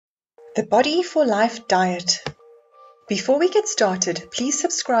The Body for Life Diet. Before we get started, please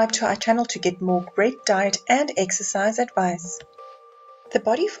subscribe to our channel to get more great diet and exercise advice. The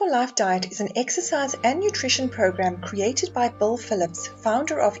Body for Life Diet is an exercise and nutrition program created by Bill Phillips,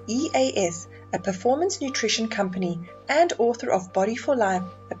 founder of EAS, a performance nutrition company, and author of Body for Life,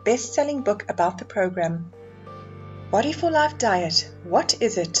 a best-selling book about the program. Body for Life Diet, what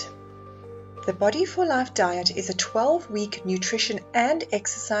is it? The Body for Life Diet is a 12-week nutrition and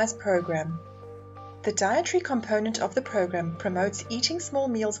exercise program. The dietary component of the program promotes eating small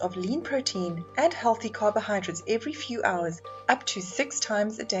meals of lean protein and healthy carbohydrates every few hours, up to 6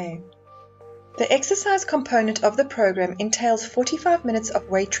 times a day. The exercise component of the program entails 45 minutes of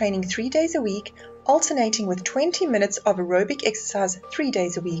weight training 3 days a week, alternating with 20 minutes of aerobic exercise 3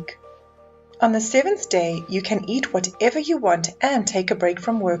 days a week. On the 7th day, you can eat whatever you want and take a break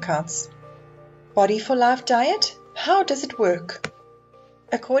from workouts. Body for Life Diet? How does it work?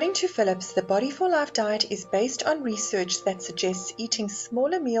 According to Phillips, the Body for Life diet is based on research that suggests eating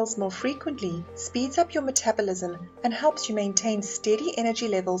smaller meals more frequently speeds up your metabolism and helps you maintain steady energy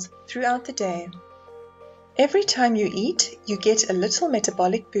levels throughout the day. Every time you eat, you get a little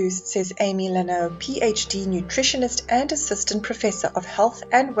metabolic boost, says Amy Lano, PhD nutritionist and assistant professor of health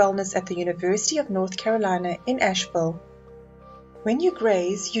and wellness at the University of North Carolina in Asheville. When you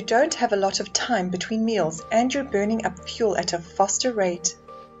graze, you don't have a lot of time between meals and you're burning up fuel at a faster rate.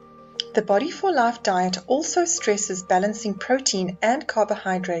 The Body for Life diet also stresses balancing protein and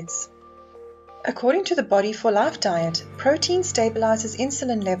carbohydrates. According to the Body for Life diet, protein stabilizes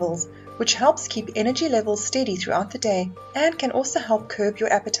insulin levels, which helps keep energy levels steady throughout the day and can also help curb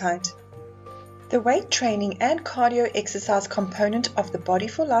your appetite. The weight training and cardio exercise component of the Body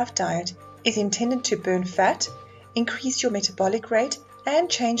for Life diet is intended to burn fat, increase your metabolic rate, and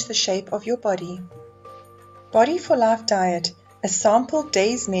change the shape of your body. Body for Life diet, a sample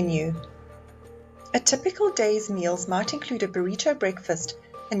day's menu. A typical day's meals might include a burrito breakfast,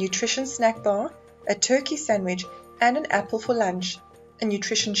 a nutrition snack bar, a turkey sandwich, and an apple for lunch, a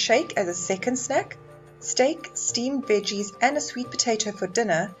nutrition shake as a second snack, steak, steamed veggies, and a sweet potato for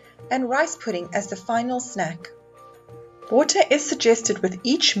dinner, and rice pudding as the final snack. Water is suggested with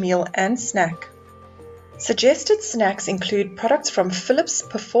each meal and snack. Suggested snacks include products from Phillips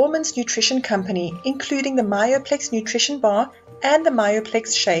Performance Nutrition Company, including the Myoplex Nutrition Bar and the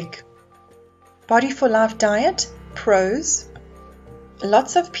Myoplex Shake. Body for Life Diet, pros.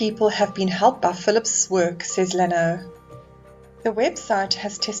 Lots of people have been helped by Phillips' work, says Lano. The website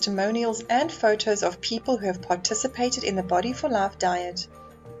has testimonials and photos of people who have participated in the Body for Life diet.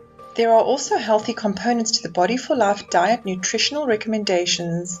 There are also healthy components to the Body for Life diet nutritional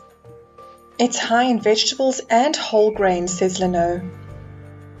recommendations. It's high in vegetables and whole grains, says Lano.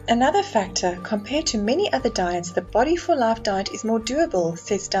 Another factor, compared to many other diets, the Body for Life diet is more doable,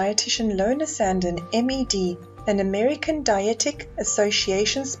 says dietitian Lona Sandin, MED, an American Dietetic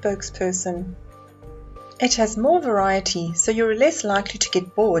Association spokesperson. It has more variety, so you're less likely to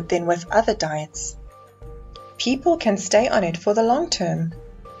get bored than with other diets. People can stay on it for the long term.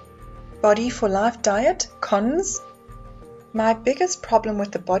 Body for Life diet, cons. My biggest problem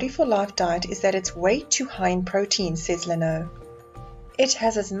with the Body for Life diet is that it's way too high in protein, says Lano. It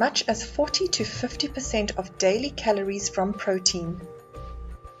has as much as 40 to 50% of daily calories from protein.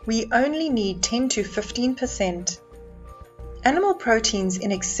 We only need 10 to 15%. Animal proteins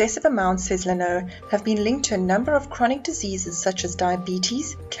in excessive amounts, says Lano, have been linked to a number of chronic diseases such as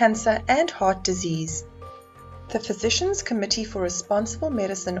diabetes, cancer, and heart disease. The Physicians' Committee for Responsible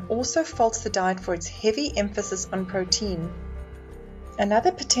Medicine also faults the diet for its heavy emphasis on protein.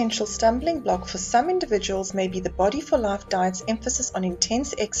 Another potential stumbling block for some individuals may be the Body for Life diet's emphasis on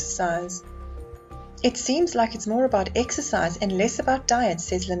intense exercise. It seems like it's more about exercise and less about diet,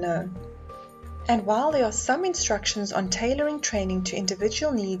 says Lano. And while there are some instructions on tailoring training to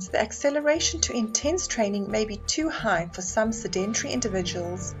individual needs, the acceleration to intense training may be too high for some sedentary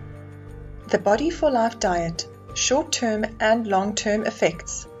individuals. The Body for Life diet. Short-term and long-term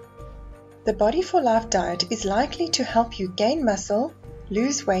effects. The Body for Life diet is likely to help you gain muscle,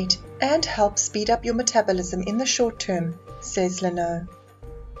 lose weight, and help speed up your metabolism in the short term, says Lano.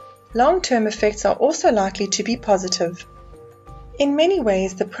 Long-term effects are also likely to be positive. In many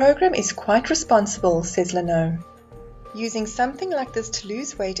ways, the program is quite responsible, says Lano. Using something like this to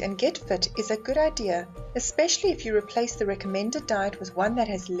lose weight and get fit is a good idea, especially if you replace the recommended diet with one that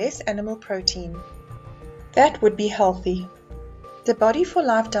has less animal protein. That would be healthy. The Body for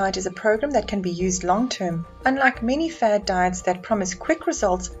Life diet is a program that can be used long-term, unlike many fad diets that promise quick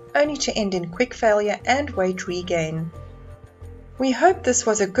results only to end in quick failure and weight regain. We hope this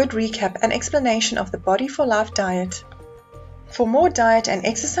was a good recap and explanation of the Body for Life diet. For more diet and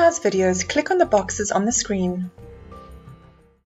exercise videos, click on the boxes on the screen.